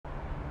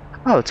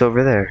Oh, it's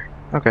over there.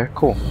 Okay,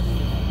 cool.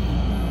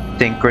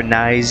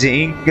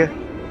 Synchronizing.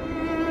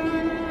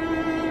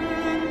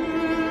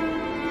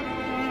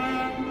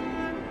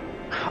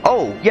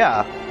 Oh,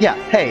 yeah.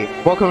 Hey,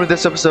 welcome to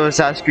this episode of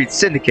Assassin's Creed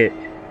Syndicate.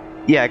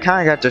 Yeah, I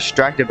kind of got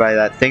distracted by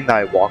that thing that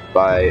I walked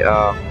by.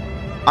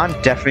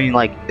 I'm definitely,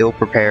 like,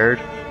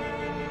 ill-prepared.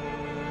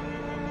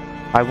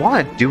 I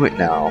want to do it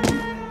now.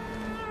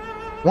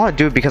 I want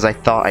to do it because I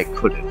thought I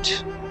couldn't.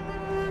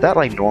 Is that,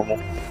 like, normal?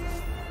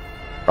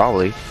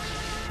 Probably.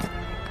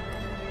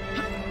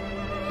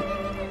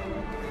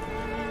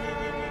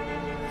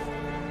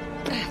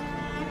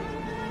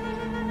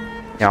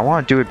 Yeah, I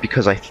want to do it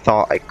because I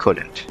thought I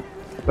couldn't.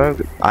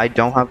 But I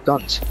don't have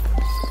guns.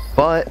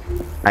 But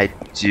I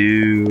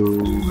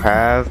do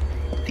have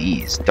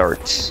these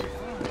darts.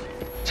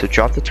 So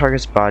drop the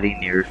target's body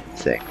near the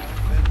thing.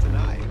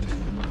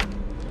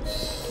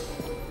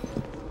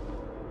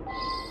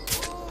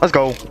 Let's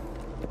go.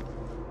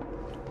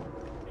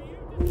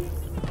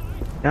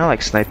 Now I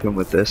like snipe him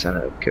with this and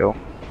it'll kill.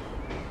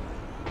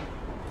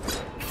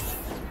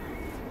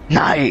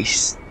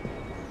 Nice!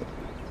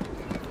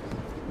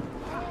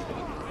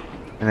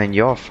 And then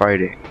y'all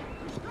fighting.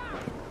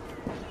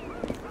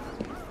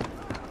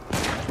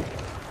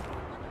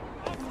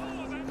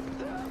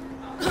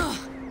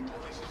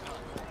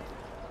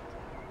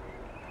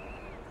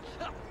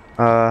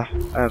 I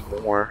have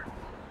more.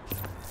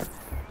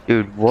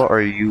 Dude, what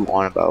are you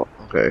on about?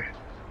 Okay.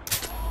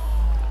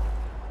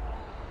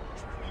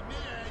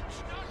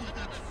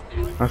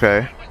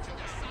 Okay.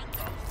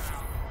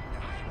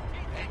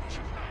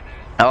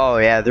 Oh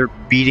yeah, they're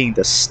beating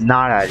the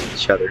snot out of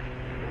each other.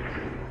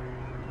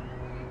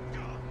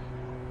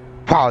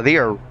 Wow, they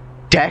are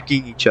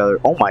decking each other.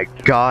 Oh my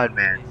god,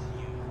 man.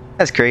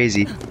 That's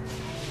crazy.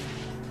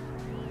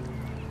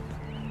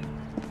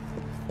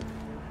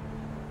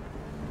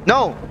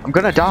 No, I'm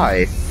gonna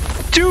die.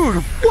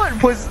 Dude,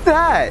 what was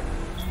that?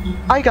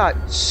 I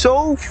got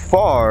so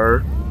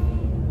far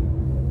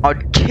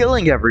on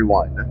killing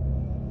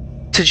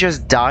everyone to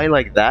just die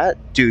like that?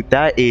 Dude,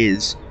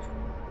 that's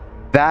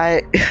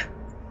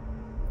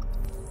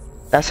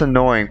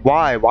annoying.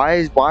 Why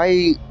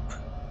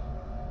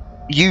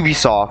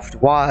Ubisoft?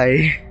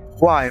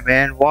 Why,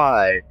 man?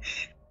 Why?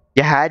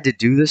 You had to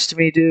do this to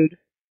me, dude?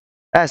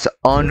 That's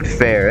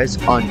unfair. That's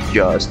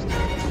unjust.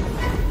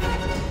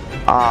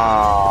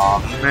 Aw,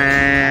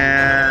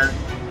 man.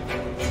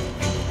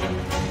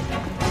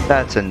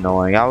 That's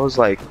annoying. I was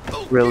like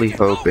really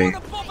hoping.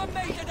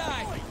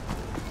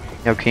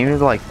 Yo, can you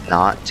like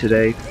not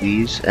today,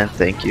 please? And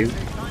thank you.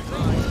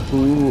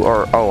 Who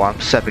are... Oh, I'm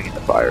stepping in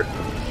the fire.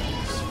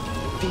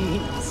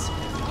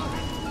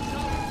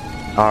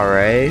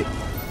 Alright.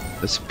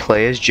 Let's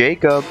play as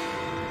Jacob.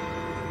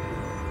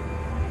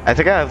 I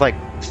think I have like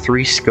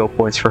 3 skill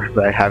points for him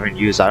that I haven't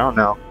used. I don't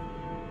know.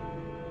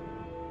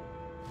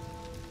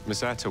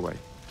 Miss Attaway.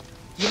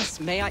 Yes,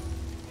 may I?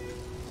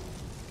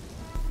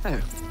 Oh.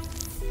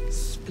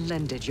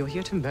 Splendid. You're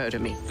here to murder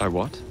me. I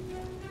what?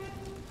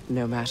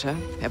 No matter.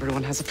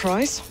 Everyone has a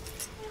price.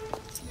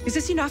 Is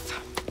this enough?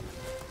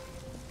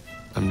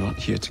 I'm not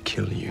here to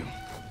kill you.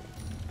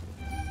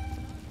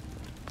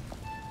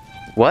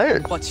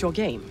 What? What's your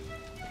game?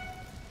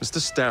 Mr.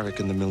 Starrick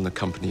and the Milner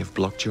Company have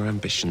blocked your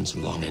ambitions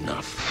long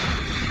enough.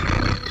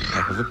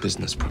 I have a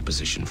business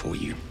proposition for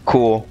you.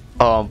 Cool.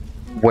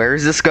 Where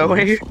is this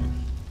going? Wonderful.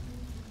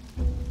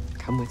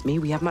 Come with me.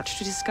 We have much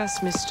to discuss,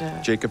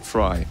 Mr. Jacob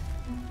Fry.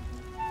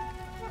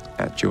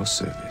 At your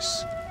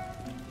service.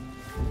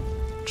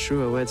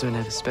 Truer words were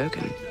never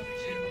spoken.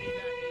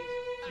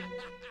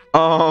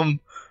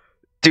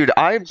 Dude,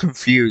 I'm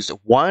confused.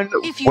 One,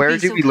 where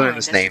did we learn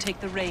this name? Take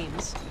the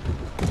reins.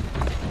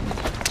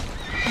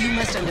 You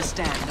must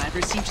understand, I've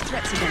received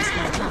threats against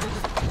my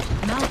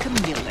life. Malcolm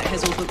Milner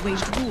has all but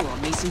waged war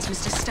on me since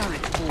Mr.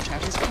 Starrick bought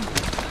out his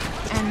company.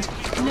 And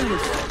no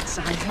offense,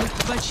 I hope,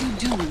 but you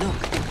do look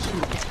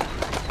peculiar.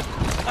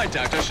 I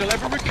doubt I shall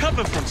ever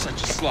recover from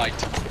such a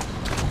slight.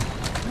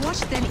 What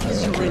then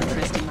is your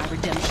interest in my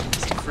redemption,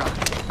 Mr. Fry?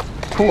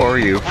 Who are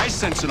you? I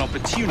sense an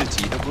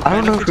opportunity that will I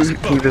don't know benefit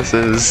us who both. this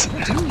is.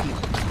 Do you?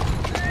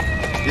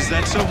 Is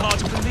that so hard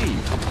to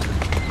believe?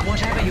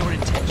 Whatever your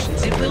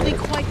intentions, it will be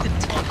quite the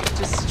target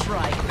to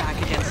strike back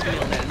against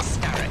Milner and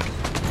Starrick.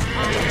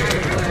 I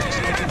have worked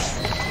to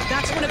control.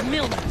 That's one of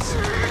Milner's.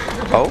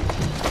 Oh?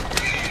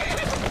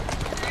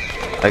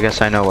 I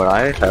guess I know what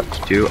I have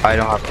to do. I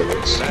don't have to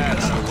lose.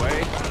 That's the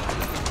way.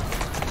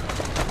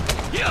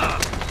 Yeah.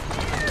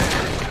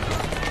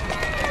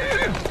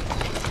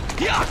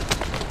 Yeah.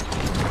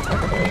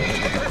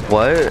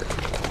 What?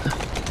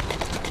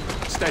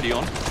 Steady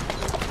on.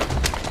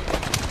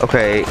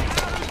 Okay.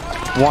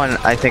 One,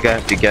 I think I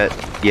have to get...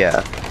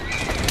 Yeah.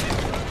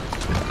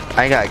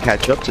 I gotta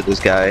catch up to this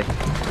guy.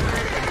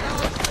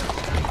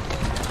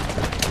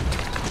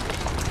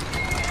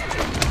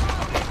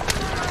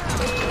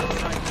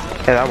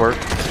 Hey, that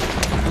worked.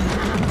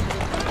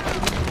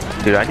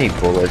 Dude, I need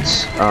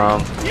bullets.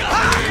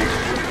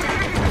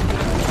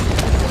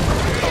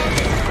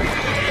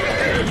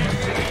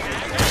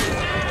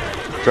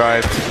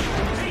 Drive.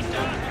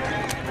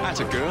 That's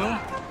a girl.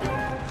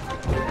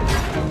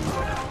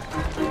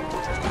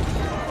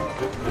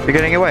 You're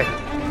getting away.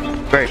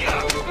 Great.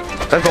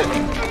 Let's go.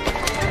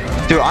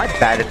 Dude, I'm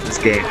bad at this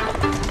game.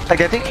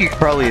 Like, I think you can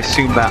probably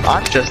assume that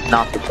I'm just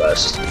not the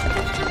best.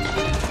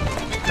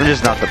 I'm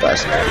just not the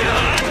best, man.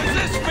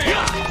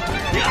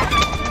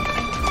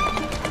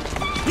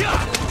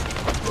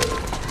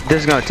 This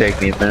is gonna take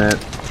me a minute.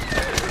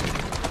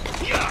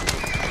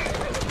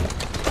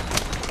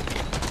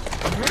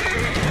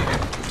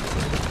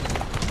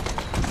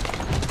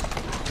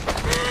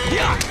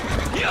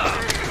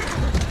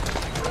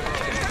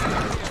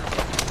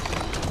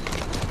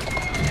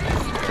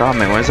 Oh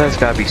man, why does that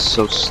gotta be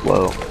so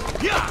slow?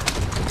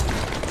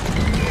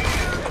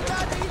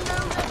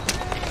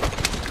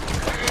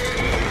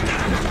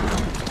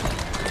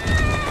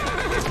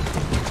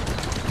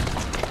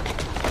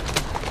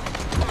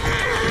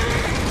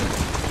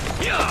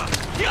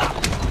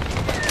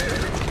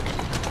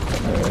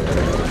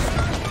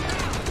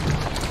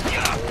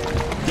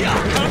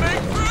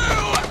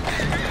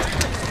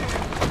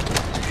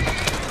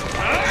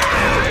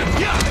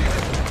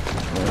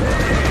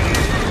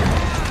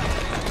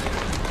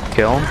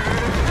 Kill him.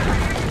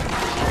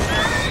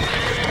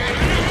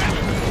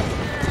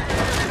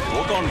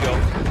 Walk on, girl.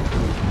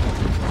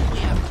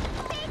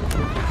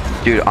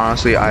 Dude,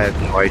 honestly, I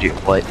have no idea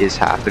what is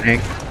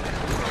happening.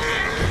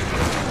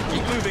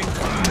 Keep moving.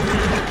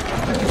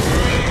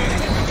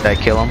 Did I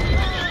kill him?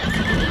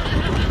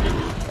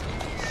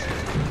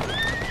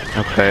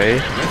 Okay.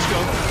 Let's go.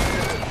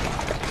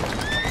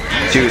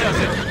 Dude.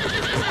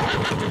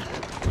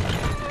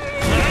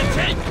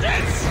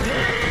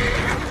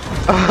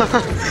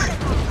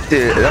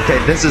 Dude, okay,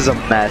 this is a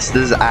mess.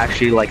 This is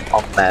actually like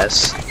a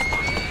mess.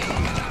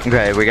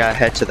 Okay, we gotta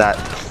head to that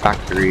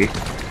factory.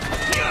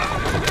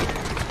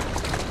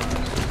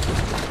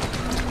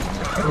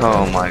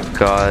 Oh my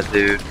god,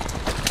 dude.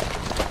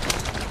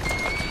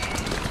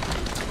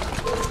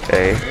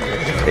 Okay,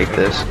 take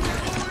this.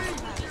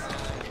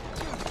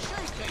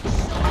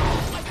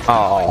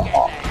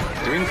 Oh.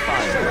 Doing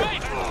fine.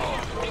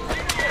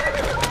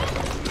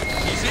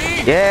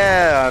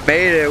 Yeah, I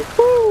made it.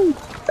 Woo!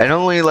 And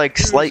only like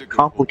slight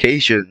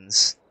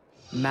complications.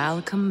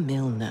 Malcolm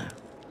Milner,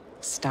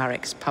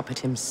 Starrick's puppet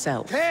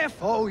himself.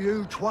 Careful,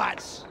 you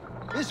twats!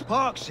 This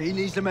Parksy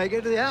needs to make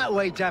it to the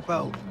Outway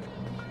depot.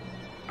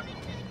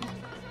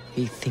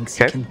 He thinks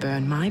Okay. he can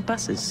burn my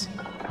buses.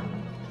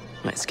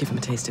 Let's give him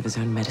a taste of his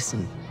own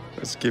medicine.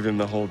 Let's give him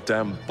the whole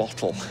damn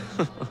bottle.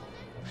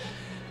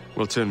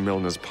 We'll turn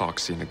Milner's park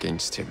scene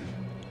against him.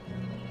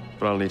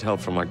 But I'll need help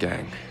from my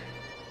gang.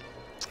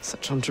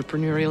 Such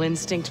entrepreneurial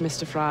instinct,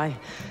 Mr. Fry.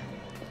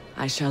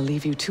 I shall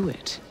leave you to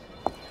it.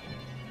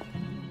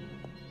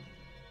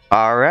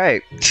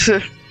 Alright.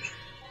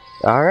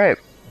 Alright,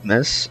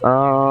 miss.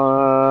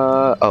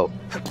 Oh.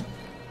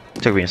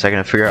 Took me a second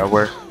to figure out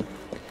where.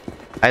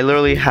 I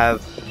literally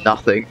have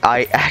nothing.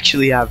 I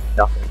actually have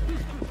nothing.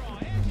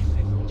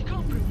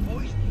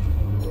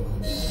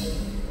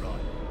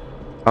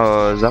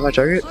 Oh, is that my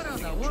target? I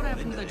don't know what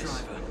happened to the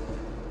driver.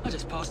 I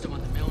just passed him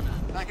on the Milner.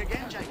 Back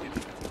again, Jacob.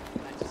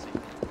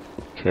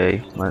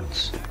 Okay,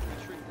 let's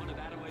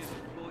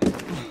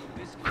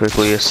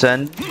quickly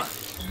ascend.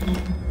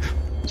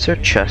 Is there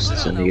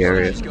chests in the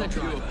area?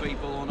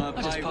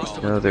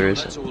 No, there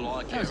isn't.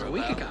 That was a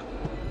week ago.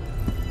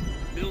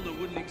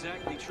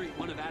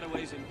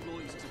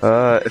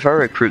 If I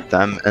recruit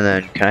them, and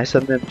then can I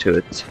send them to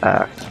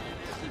attack?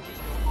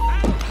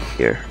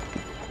 Here.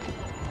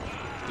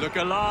 Look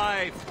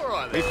alive.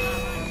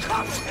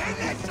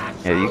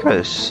 Yeah, you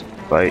guys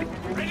fight.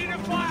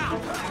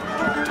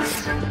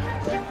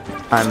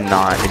 I'm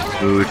not in the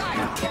mood.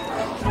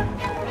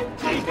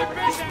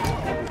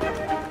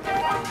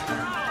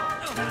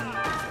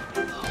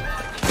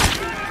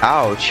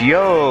 Ouch,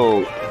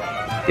 yo!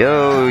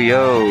 Yo,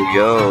 yo,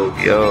 yo,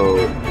 yo,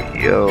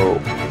 yo.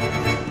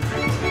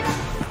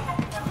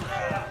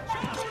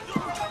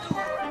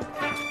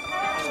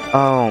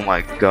 Oh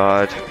my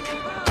god.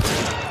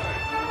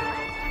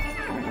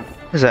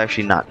 This is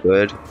actually not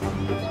good.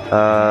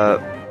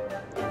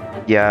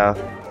 Yeah.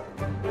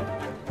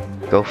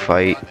 Go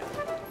fight.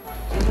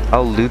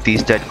 I'll loot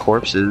these dead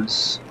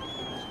corpses.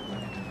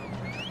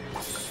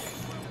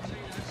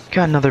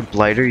 Got another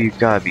blighter? You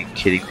gotta be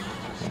kidding me.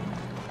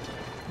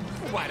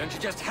 Why don't you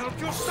just help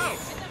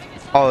yourself?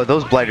 Oh,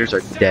 those blighters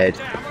are dead.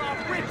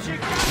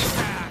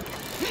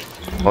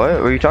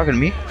 What? Were you talking to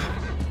me?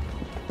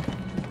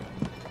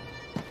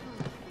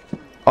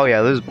 Oh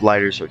yeah, those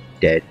blighters are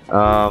dead.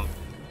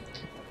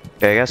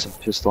 Okay, I got some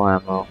pistol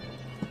ammo.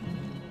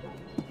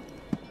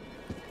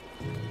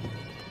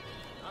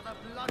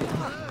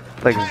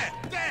 Like,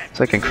 it's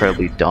like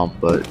incredibly dumb,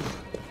 but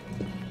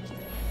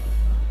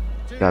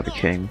gotta be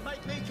kidding.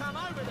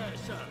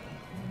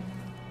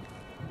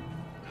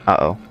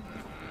 Uh-oh.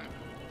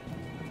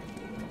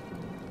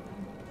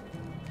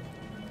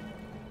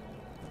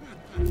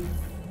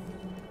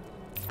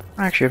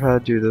 I actually have how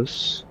to do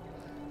this.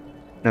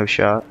 No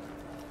shot.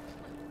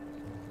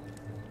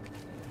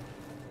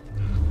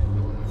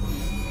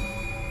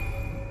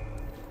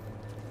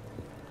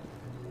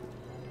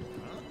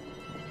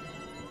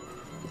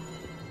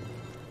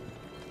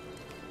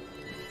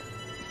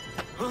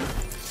 See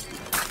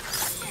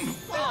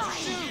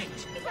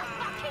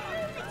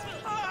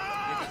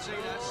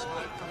that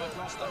smoke come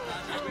across the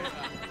bloody river.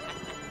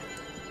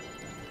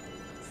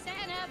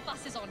 Setting our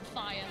buses on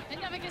fire. It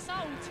never gets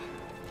old.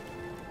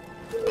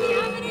 We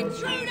have an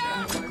intruder!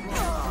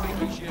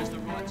 Maybe she has the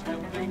right to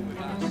compete with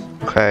us.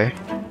 Okay.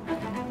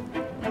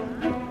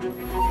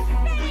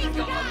 We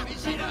got a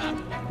visitor.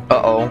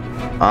 Uh-oh.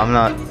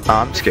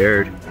 I'm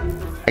scared.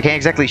 I can't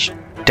exactly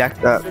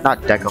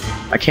not deck him.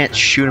 I can't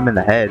shoot him in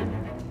the head.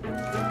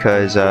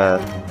 Because,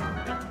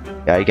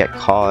 yeah, you get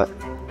caught.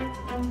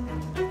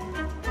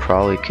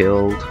 Probably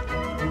killed.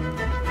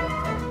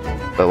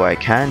 But what I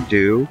can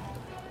do...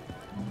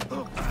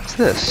 What's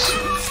this?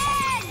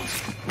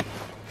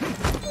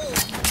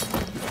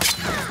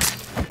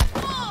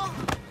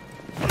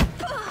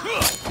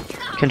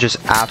 Can just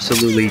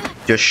absolutely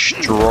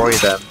destroy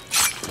them.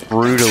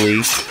 Brutally.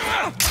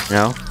 You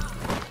know?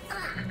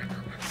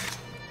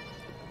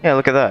 Yeah,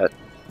 look at that.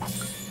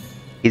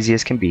 Easy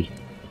as can be.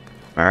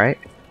 Alright.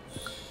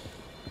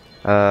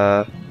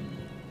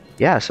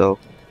 Yeah, so...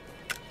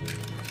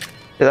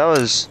 Yeah, that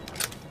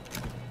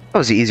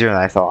was easier than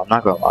I thought, I'm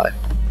not gonna lie.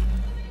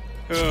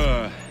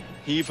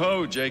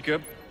 Heave-ho,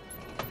 Jacob.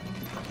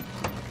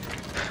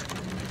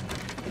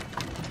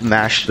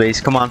 Mash space,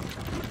 come on.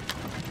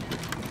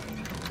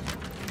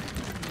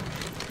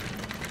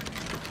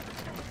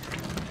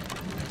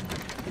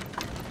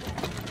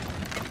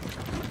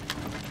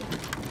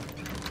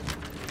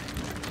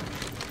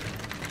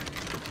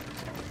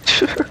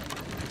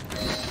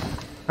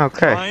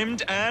 Okay.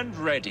 Primed and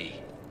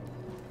ready.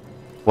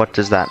 What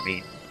does that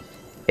mean?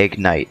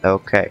 Ignite,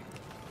 okay.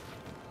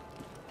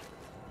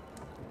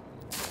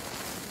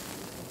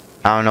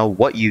 I don't know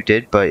what you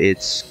did, but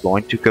it's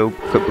going to go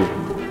kaboom.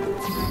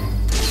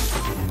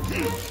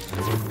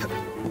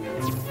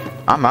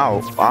 I'm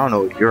out. I don't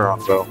know what you're on,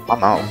 bro.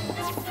 I'm out.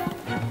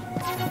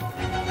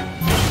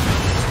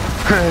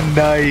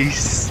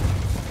 Nice.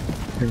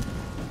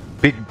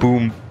 Big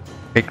boom.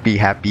 Make me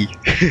happy.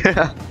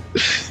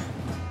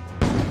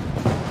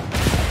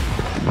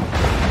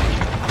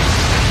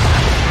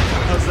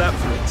 How's that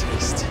for a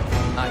taste?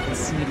 I can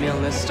see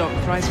Milner's stock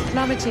price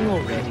plummeting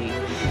already.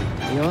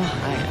 You're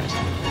hired.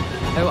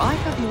 Oh, I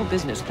have more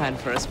business planned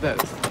for us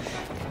both.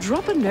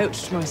 Drop a note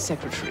to my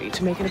secretary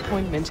to make an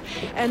appointment,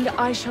 and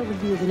I shall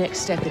reveal the next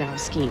step in our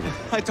scheme.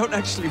 I don't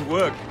actually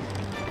work.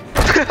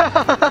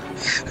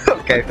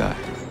 Okay.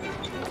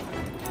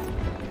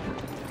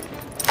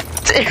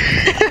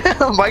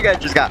 My guy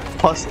just got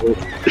hustled.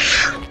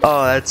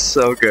 Oh, that's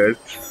so good.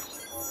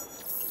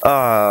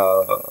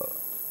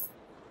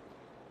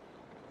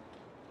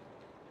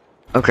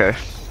 Okay.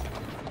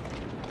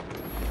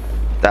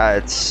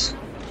 That's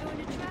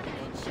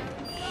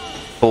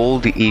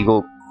Bold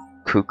Eagle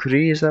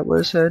Kukri, is that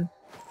what it said?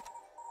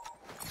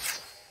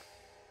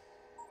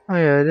 Oh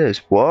yeah, it is.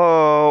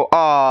 Whoa!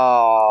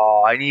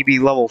 Oh, I need to be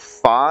level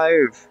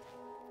 5.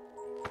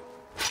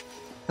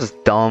 That's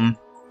dumb.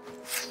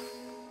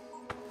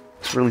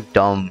 It's really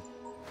dumb.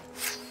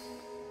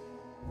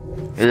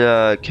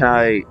 Can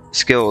I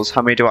skills?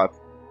 How many do I have?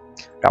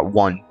 Got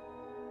 1.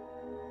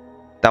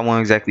 That won't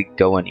exactly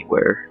go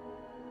anywhere.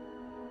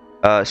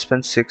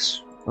 Spend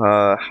 6.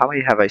 How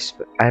many have I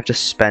spent? I have to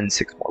spend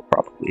 6 more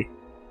probably.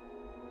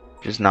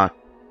 Which is not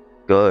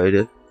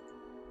good.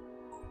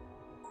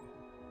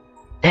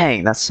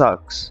 Dang, that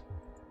sucks.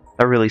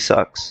 That really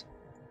sucks.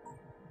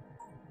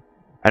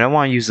 I don't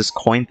want to use this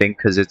coin thing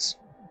because it's...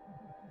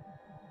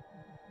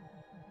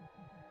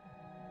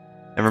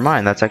 Never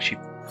mind, that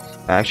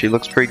actually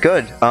looks pretty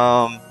good.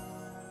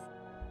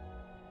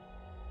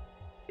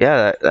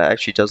 Yeah, that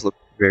actually does look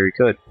very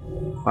good.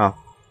 Wow.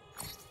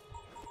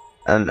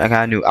 And I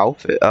got a new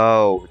outfit.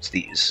 Oh, it's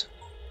these.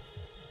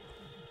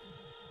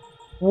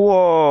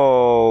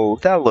 Whoa,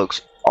 that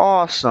looks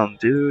awesome,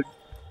 dude.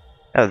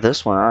 Yeah,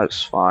 this one, that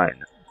looks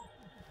fine.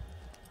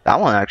 That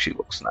one actually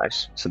looks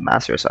nice. It's the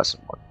Master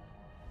Assassin one.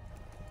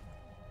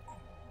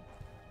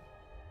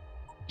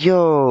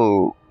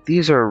 Yo,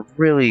 these are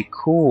really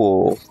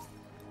cool.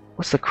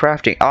 What's the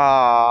crafting?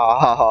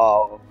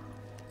 Oh,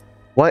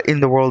 what in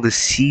the world is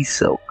sea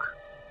silk?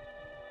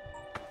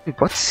 Dude,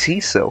 what's sea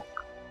silk?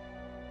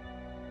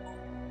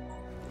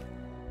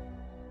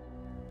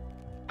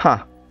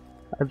 Huh.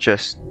 I'm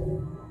just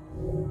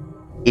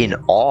in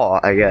awe,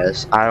 I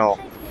guess. I don't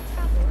know,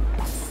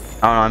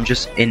 I'm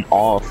just in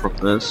awe from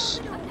this.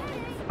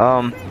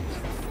 I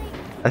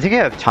think I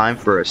have time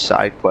for a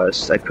side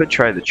quest. I could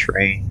try the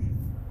train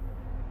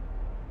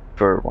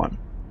for one.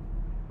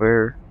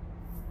 Where?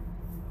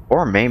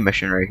 Or a main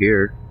mission right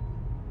here.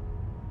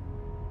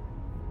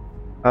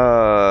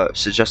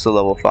 Suggest a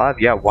level 5?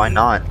 Yeah, why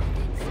not?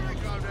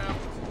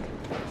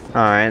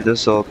 Alright,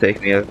 this will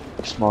take me a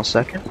small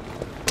second.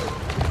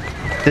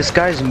 This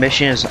guy's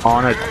mission is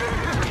on a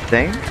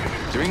thing?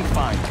 Doing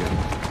fine, good.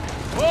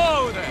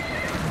 Whoa there!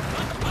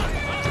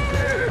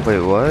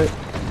 Wait, what?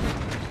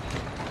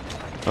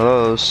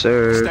 Hello,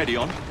 sir. Steady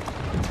on.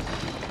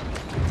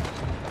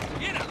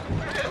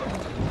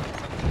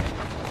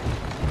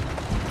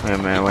 Wait a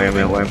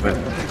minute.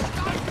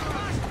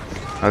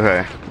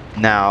 Okay.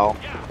 Now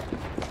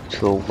to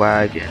the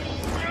wagon.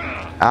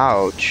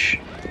 Ouch.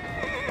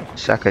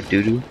 Sack of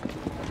doo-doo.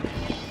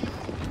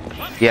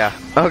 Yeah,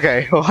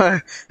 okay.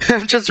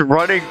 I'm just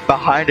running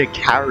behind a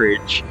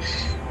carriage.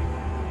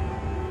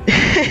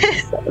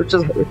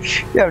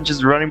 I'm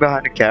just running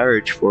behind a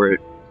carriage for it.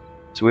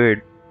 It's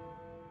weird.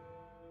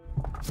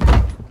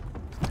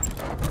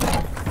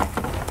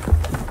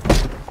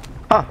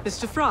 Huh.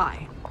 Mr.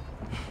 Fry,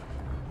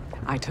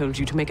 I told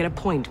you to make an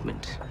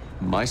appointment.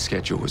 My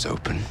schedule was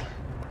open.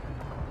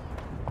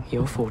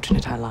 You're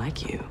fortunate I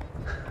like you.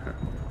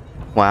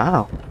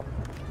 Wow.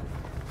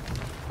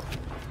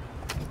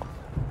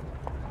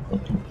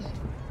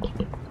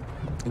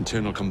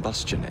 Internal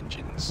combustion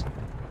engines.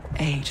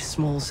 8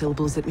 small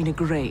syllables that mean a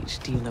great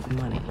deal of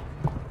money.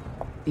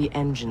 The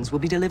engines will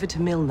be delivered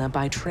to Milner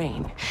by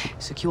train.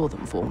 Secure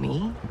them for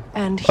me,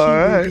 and he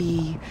will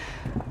be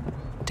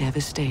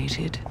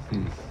devastated.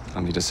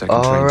 I'll need a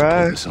second train to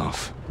pull this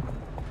off.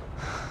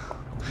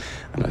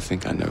 And I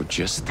think I know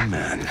just the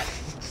man.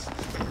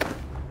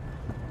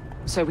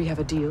 So we have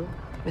a deal,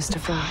 Mr.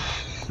 Fry?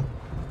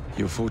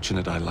 You're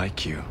fortunate I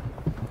like you,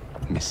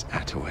 Miss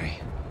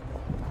Attaway.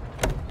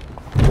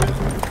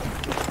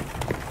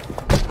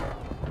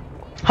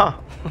 Huh.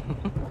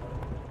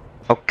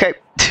 Okay.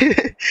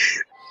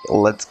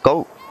 Let's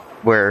go.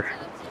 Where?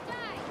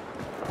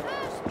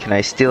 Can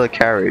I steal a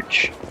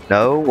carriage?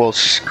 No? Well,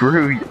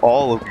 screw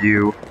all of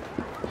you.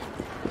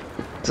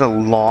 It's a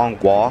long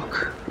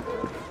walk.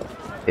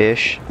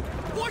 Ish.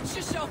 Watch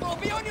yourself, I'll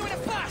be on you in a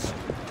flash!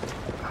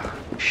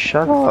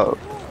 Shut up.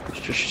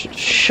 Just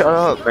shut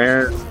up,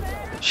 man.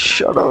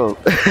 Shut up.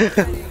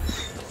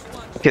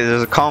 Okay,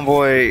 there's a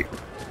convoy.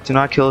 Do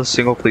not kill a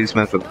single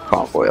policeman from the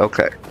convoy.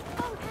 Okay.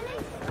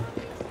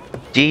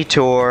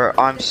 Detour.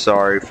 I'm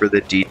sorry for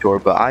the detour,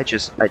 but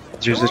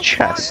there's a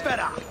chest.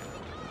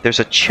 There's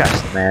a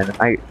chest, man.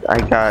 I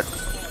got.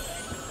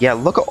 Yeah,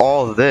 look at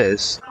all of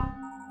this.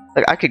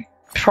 Like, I could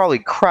probably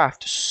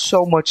craft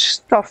so much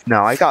stuff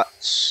now. I got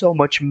so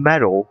much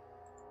metal.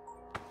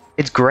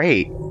 It's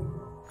great.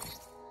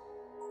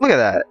 Look at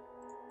that.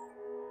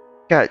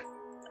 Got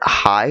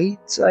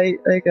hides, I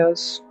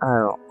guess. I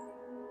don't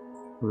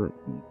know.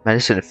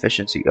 Medicine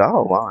efficiency.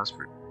 Oh, wow, that's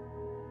pretty.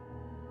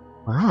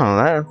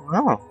 Wow,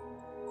 wow.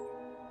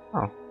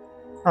 Oh.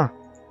 Huh.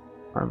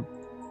 I'm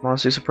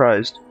honestly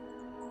surprised.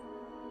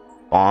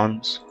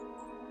 Bombs.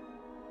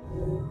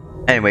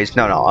 Anyways,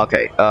 no,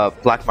 okay.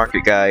 Black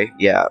market guy.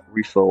 Yeah,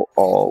 refill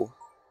all.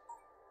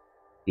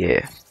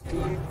 Yeah.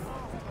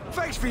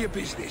 Thanks for your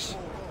business.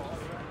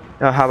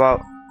 How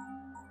about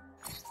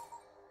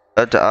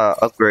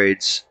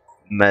upgrades?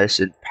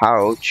 Medicine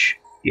pouch.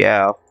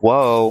 Yeah.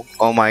 Whoa.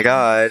 Oh my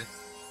god.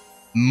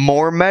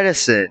 More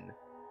medicine.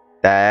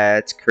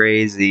 That's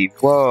crazy.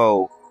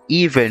 Whoa.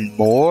 Even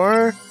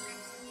more?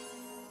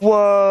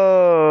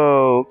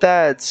 Whoa.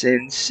 That's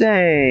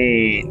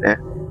insane.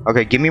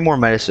 Okay, give me more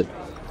medicine.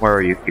 Where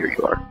are you? Here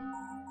you are.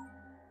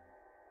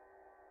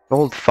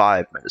 Gold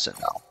 5 medicine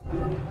now.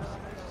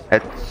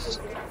 That's...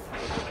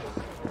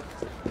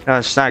 No,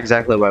 it's not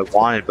exactly what I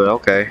wanted, but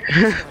okay.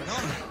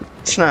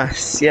 It's not...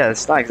 Yeah,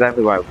 it's not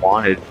exactly what I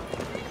wanted.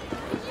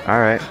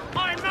 Alright.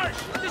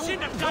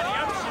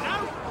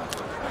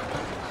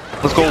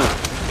 Let's go.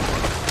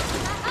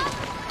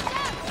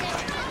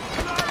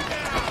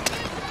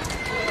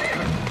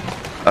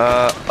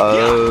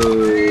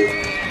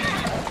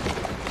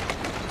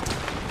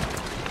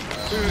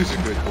 Who's a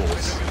good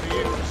horse?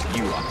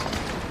 You are.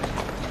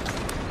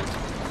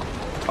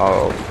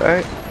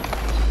 Okay.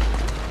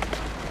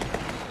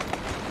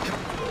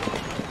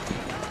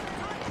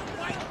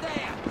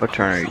 What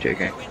turn are you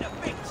taking?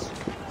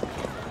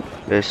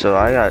 Okay, so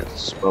I got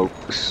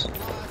smokes.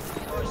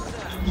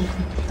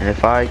 And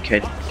if I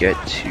can get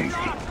to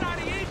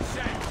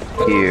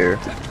here,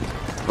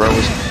 throw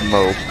a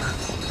smoke.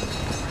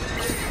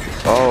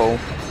 Oh.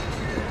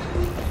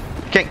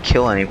 Can't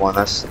kill anyone,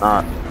 that's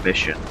not a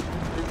mission.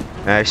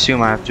 And I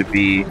assume I have to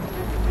be...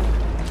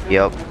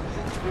 Yep.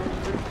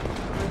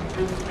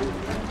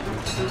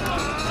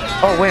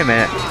 Oh, wait a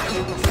minute.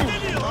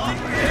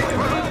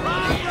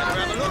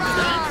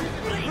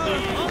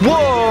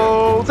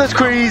 Whoa! That's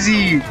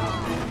crazy!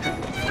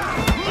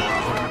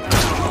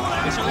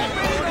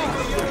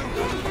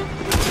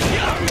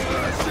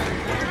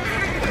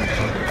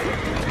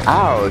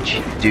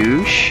 Ouch,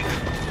 douche.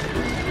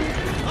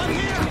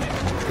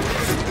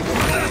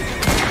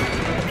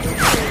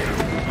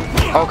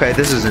 Okay,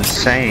 this is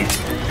insane.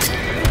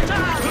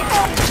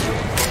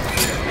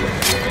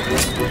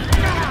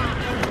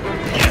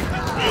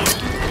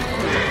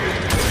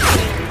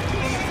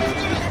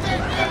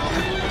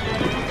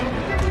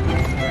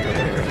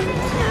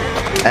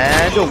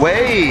 And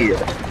away!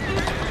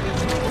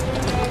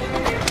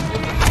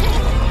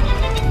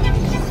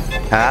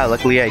 Ah,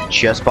 luckily I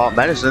just bought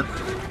medicine.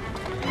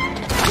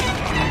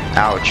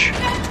 Ouch.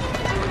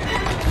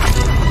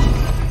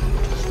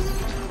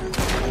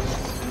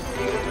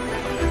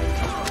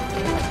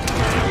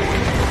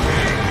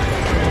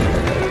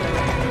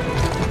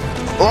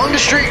 Along the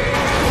street!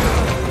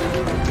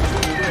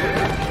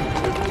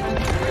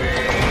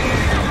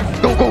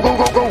 Go, go, go, go,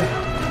 go, go!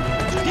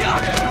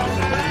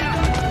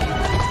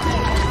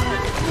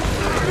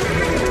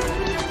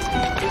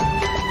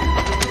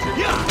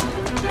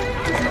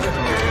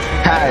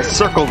 Ha, I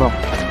circled them.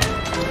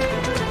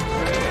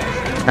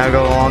 Now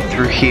go along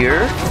through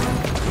here.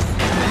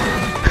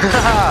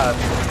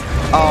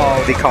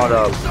 Oh, they caught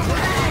up.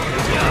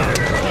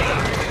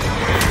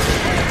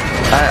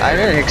 I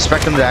didn't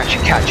expect them to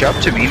actually catch up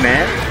to me,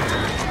 man.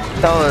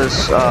 That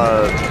was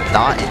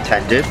not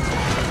intended.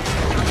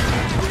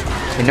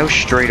 And no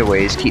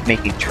straightaways, keep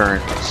making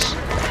turns.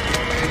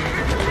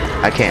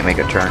 I can't make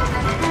a turn.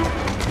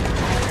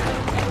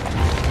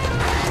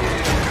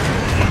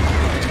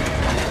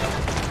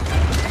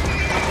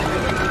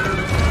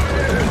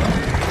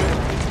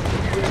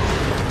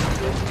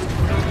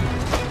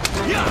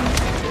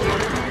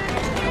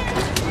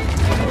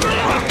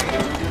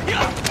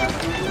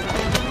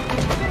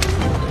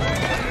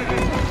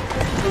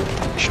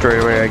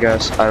 Straight away, I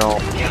guess. I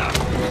don't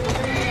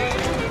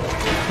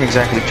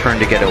exactly turn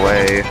to get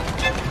away.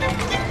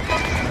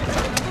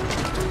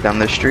 Down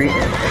the street.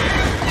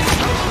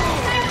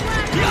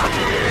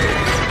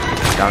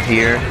 Down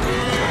here.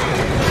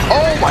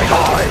 Oh my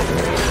god!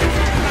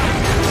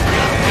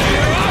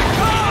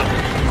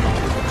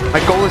 My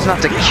goal is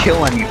not to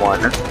kill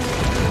anyone.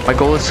 My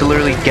goal is to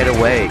literally get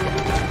away.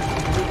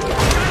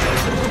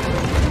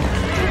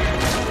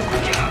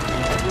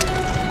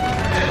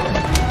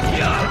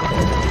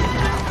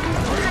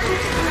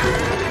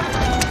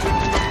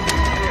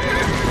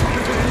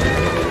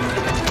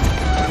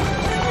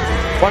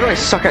 Why do I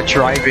suck at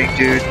driving,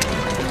 dude?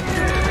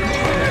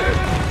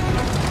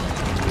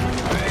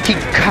 He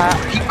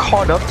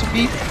caught up to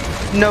me?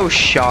 No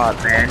shot,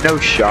 man. No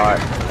shot.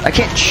 I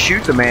can't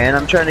shoot the man.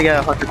 I'm trying to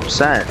get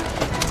 100%.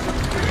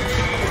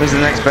 Because the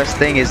next best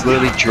thing is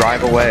literally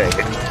drive away.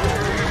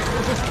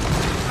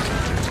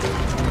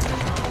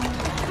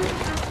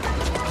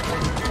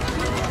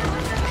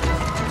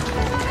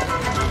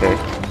 Okay.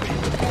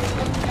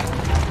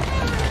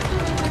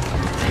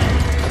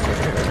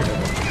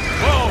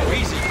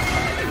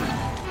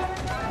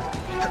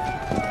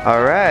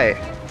 Alright.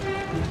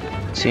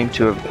 Seem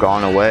to have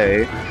gone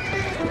away.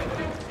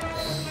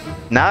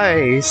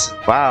 Nice!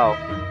 Wow.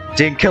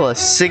 Didn't kill a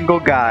single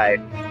guy.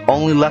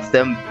 Only left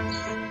them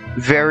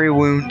very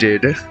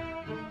wounded.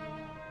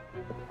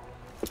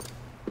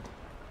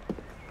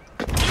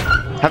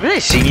 Haven't I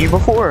seen you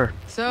before?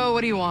 So,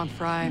 what do you want,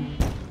 Fry?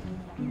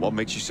 What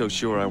makes you so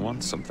sure I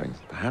want something?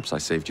 Perhaps I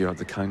saved you out of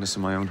the kindness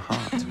of my own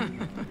heart.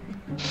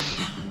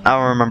 I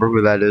don't remember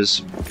who that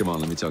is. Come on,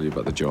 let me tell you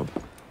about the job.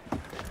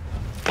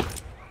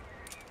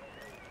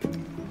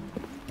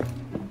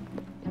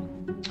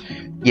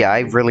 Yeah, I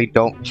really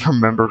don't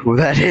remember who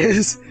that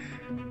is.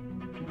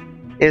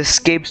 It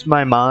escapes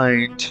my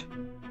mind.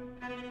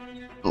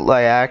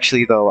 Like,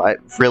 actually, though, I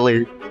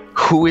really...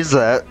 Who is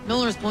that?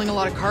 Milner's pulling a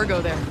lot of cargo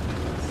there.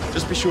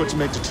 Just be sure to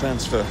make the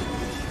transfer.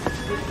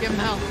 Give him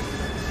help.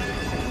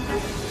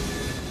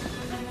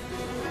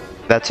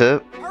 That's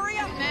it? Hurry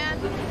up, man!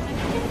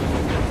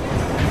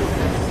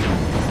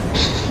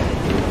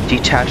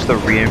 Detach the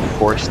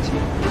reinforced...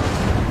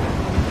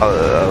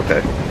 Oh,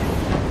 okay.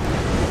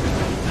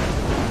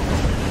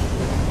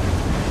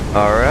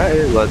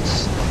 Alright,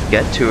 let's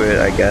get to it,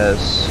 I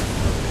guess.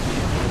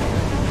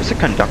 Where's the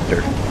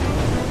conductor?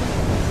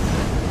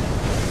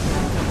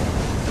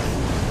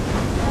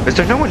 Is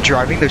there no one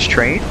driving this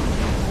train?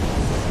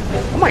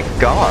 Oh my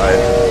god.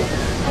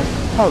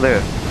 Oh, there.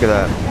 Look at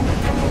that.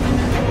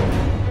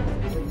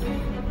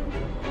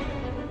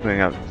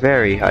 Moving at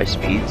very high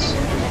speeds.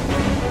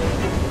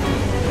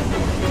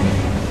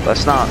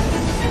 Let's not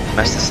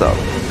mess this up.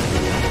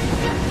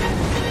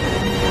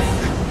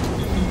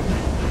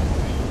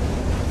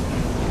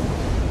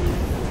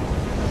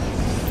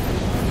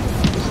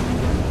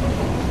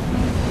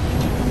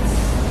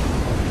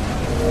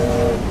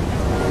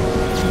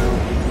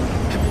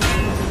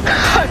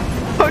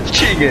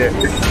 Punching it.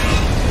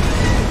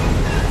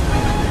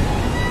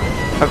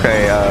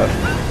 Okay,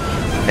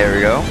 there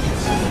we go.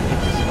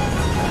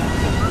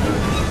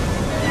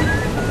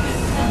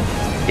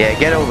 Yeah,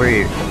 get over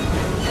here.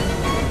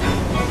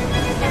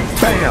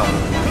 Bam!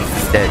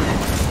 Dead.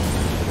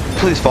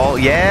 Please fall.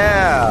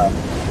 Yeah!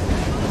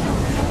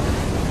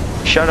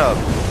 Shut up.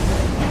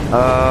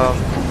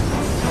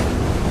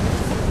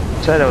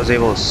 Said I was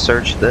able to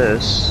search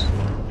this.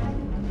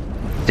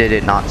 Did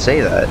it not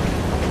say that?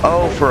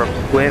 Oh, for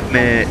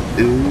equipment.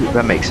 Ooh,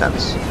 that makes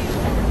sense.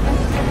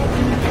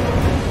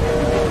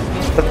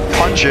 Let's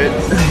punch it.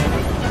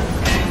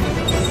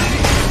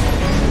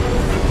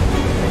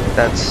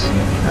 That's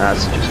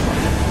just fun.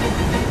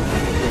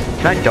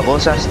 Can I double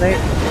assassinate?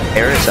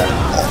 Air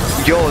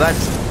assassinate. Yo,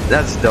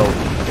 that's dope.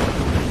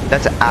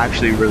 That's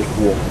actually really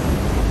cool.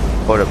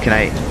 Hold up, can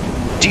I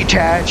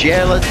detach?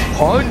 Yeah, let's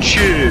punch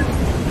it.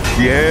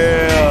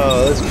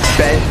 Yeah, let's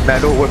bend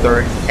metal with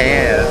our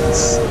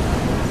hands.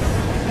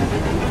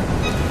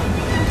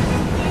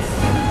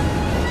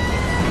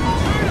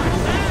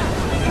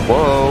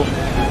 Whoa.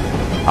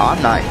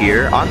 I'm not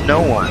here. I'm no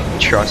one.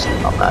 Trust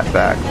me on that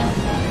fact.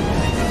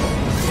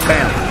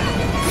 Bam.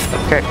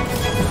 Okay.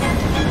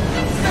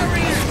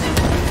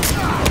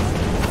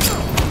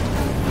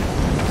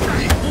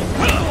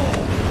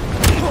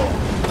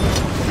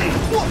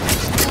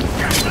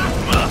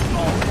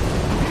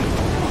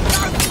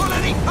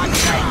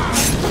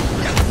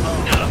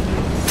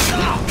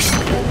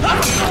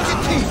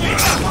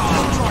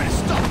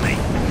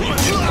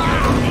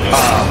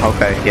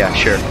 Okay, yeah,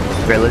 sure.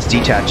 Okay, let's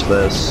detach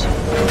this.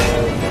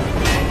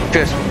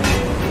 Just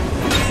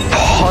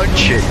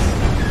punch it.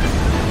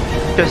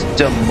 Just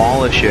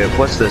demolish it.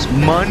 What's this?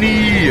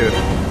 Money!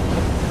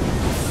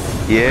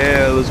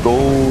 Yeah, let's go.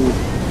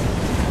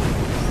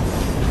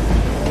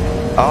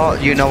 Oh,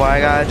 you know what I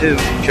gotta do?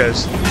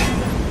 Just...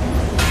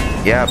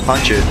 yeah,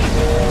 punch it.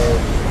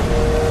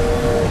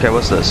 Okay,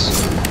 what's this?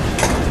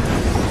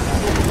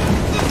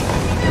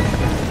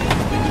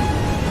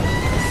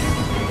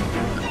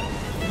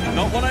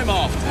 Not what I'm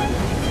after.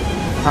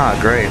 Ah,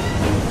 great.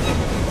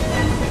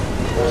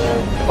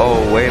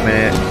 Oh, wait a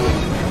minute.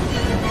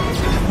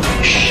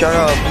 Shut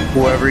up,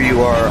 whoever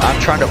you are.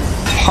 I'm trying to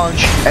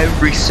punch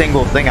every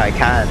single thing I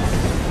can.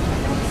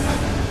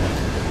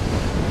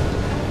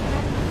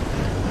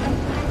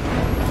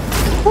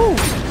 Woo.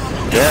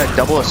 Yeah,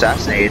 double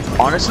assassinate. It's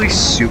honestly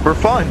super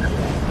fun.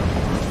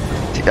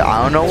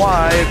 I don't know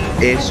why.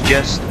 It's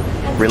just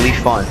really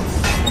fun.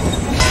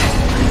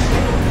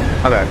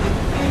 Okay.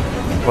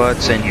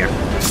 What's in here?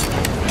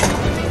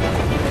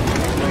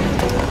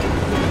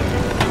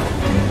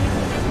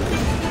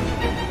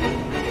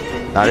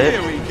 Not it?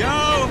 Here we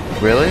go.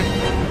 Really?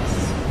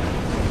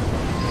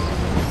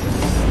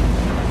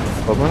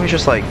 Well, let me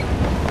just like...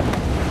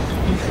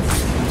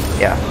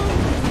 yeah.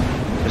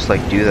 Just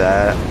like do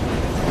that.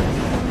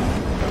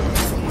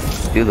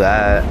 Do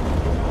that.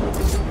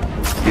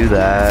 Do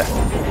that.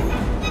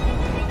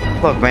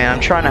 Look, man, I'm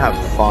trying to have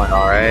fun,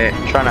 alright?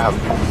 I'm trying to have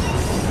fun.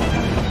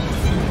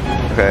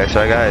 Okay, so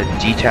I gotta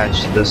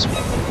detach this one.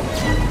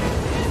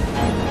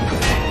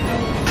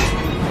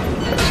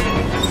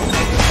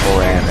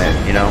 Ram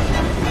it, you know?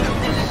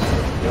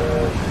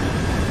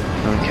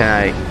 And can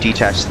I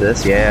detach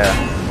this? Yeah.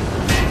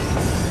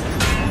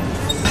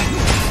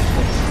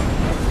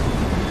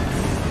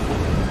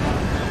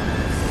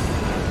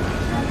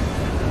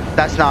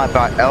 That's not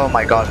about... oh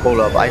my god, hold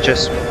up. I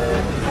just...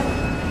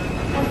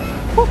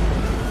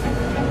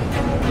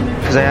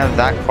 because I have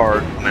that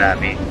card coming at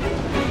me.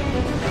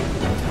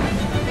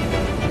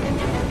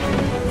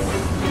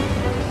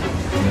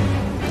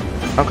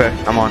 Okay,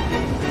 I'm on.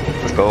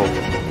 Let's go.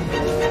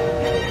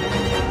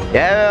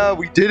 Yeah,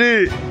 we did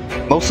it!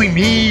 Mostly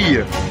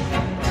me!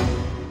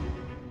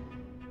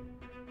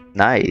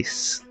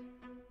 Nice.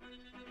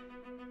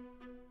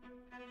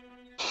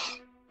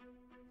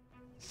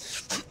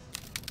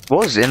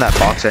 What was in that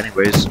box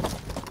anyways?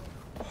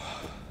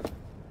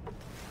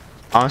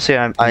 Honestly,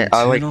 I like...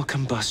 internal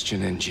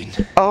combustion engine.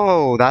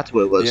 oh, that's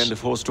what it was. The end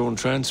of horse-drawn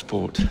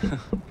transport.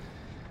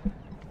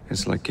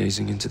 It's like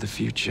gazing into the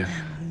future.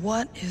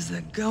 What is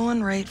the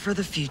going rate for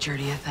the future,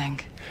 do you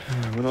think?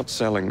 We're not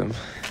selling them.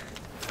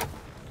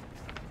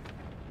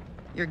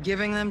 You're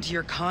giving them to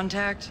your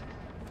contact?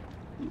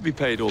 You'll be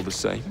paid all the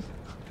same.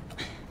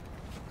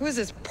 Who is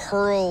this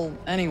Pearl,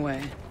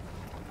 anyway?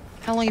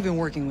 How long you been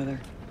working with her?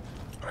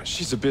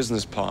 She's a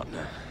business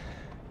partner.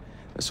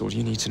 That's all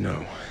you need to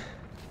know.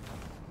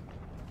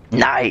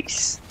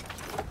 Nice.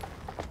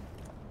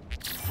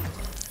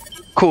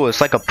 Cool,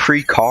 it's like a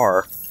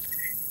pre-car.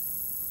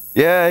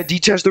 Yeah, I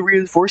detached the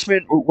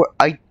reinforcement.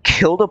 I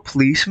killed a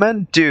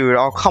policeman? Dude,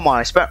 oh come on,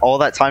 I spent all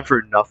that time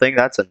for nothing?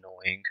 That's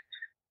annoying.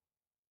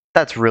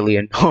 That's really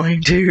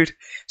annoying, dude.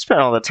 Spent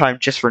all the time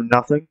just for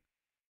nothing.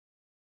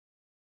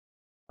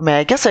 I mean,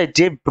 I guess I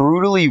did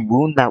brutally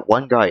wound that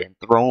one guy and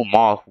throw him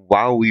off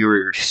while we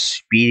were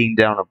speeding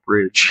down a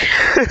bridge.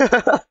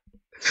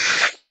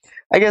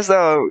 I guess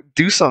that'll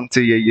do something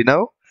to you, you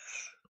know?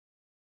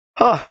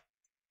 Huh.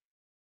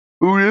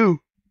 Who knew?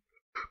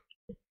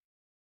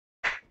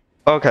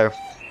 Okay,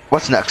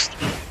 what's next?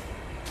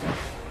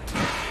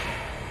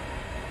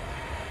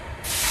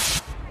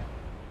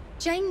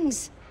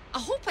 Jings, I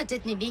hope I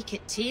didn't make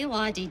it too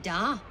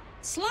la-di-da.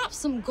 Slap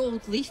some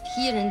gold leaf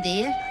here and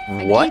there.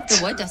 What? And gave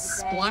the wood a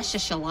splash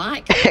of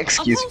shellac.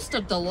 Excuse me.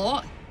 Upholstered the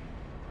lot.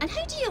 And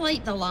how do you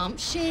like the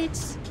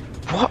lampshades?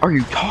 What are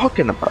you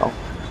talking about?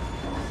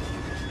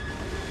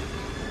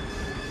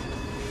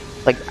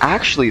 Like,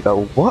 actually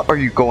though, what are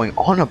you going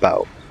on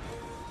about?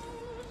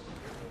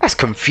 That's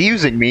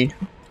confusing me.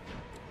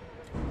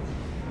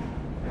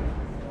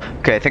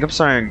 Okay, I think I'm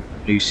starting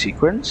a new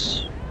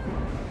sequence.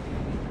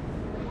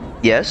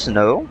 Yes,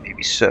 no,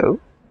 maybe so.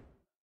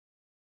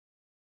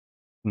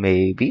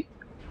 Maybe.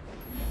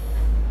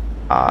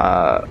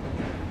 Well,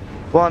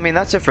 I mean,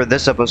 that's it for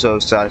this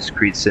episode of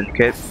Creed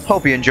Syndicate.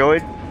 Hope you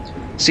enjoyed.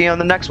 See you on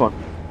the next one.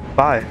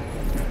 Bye.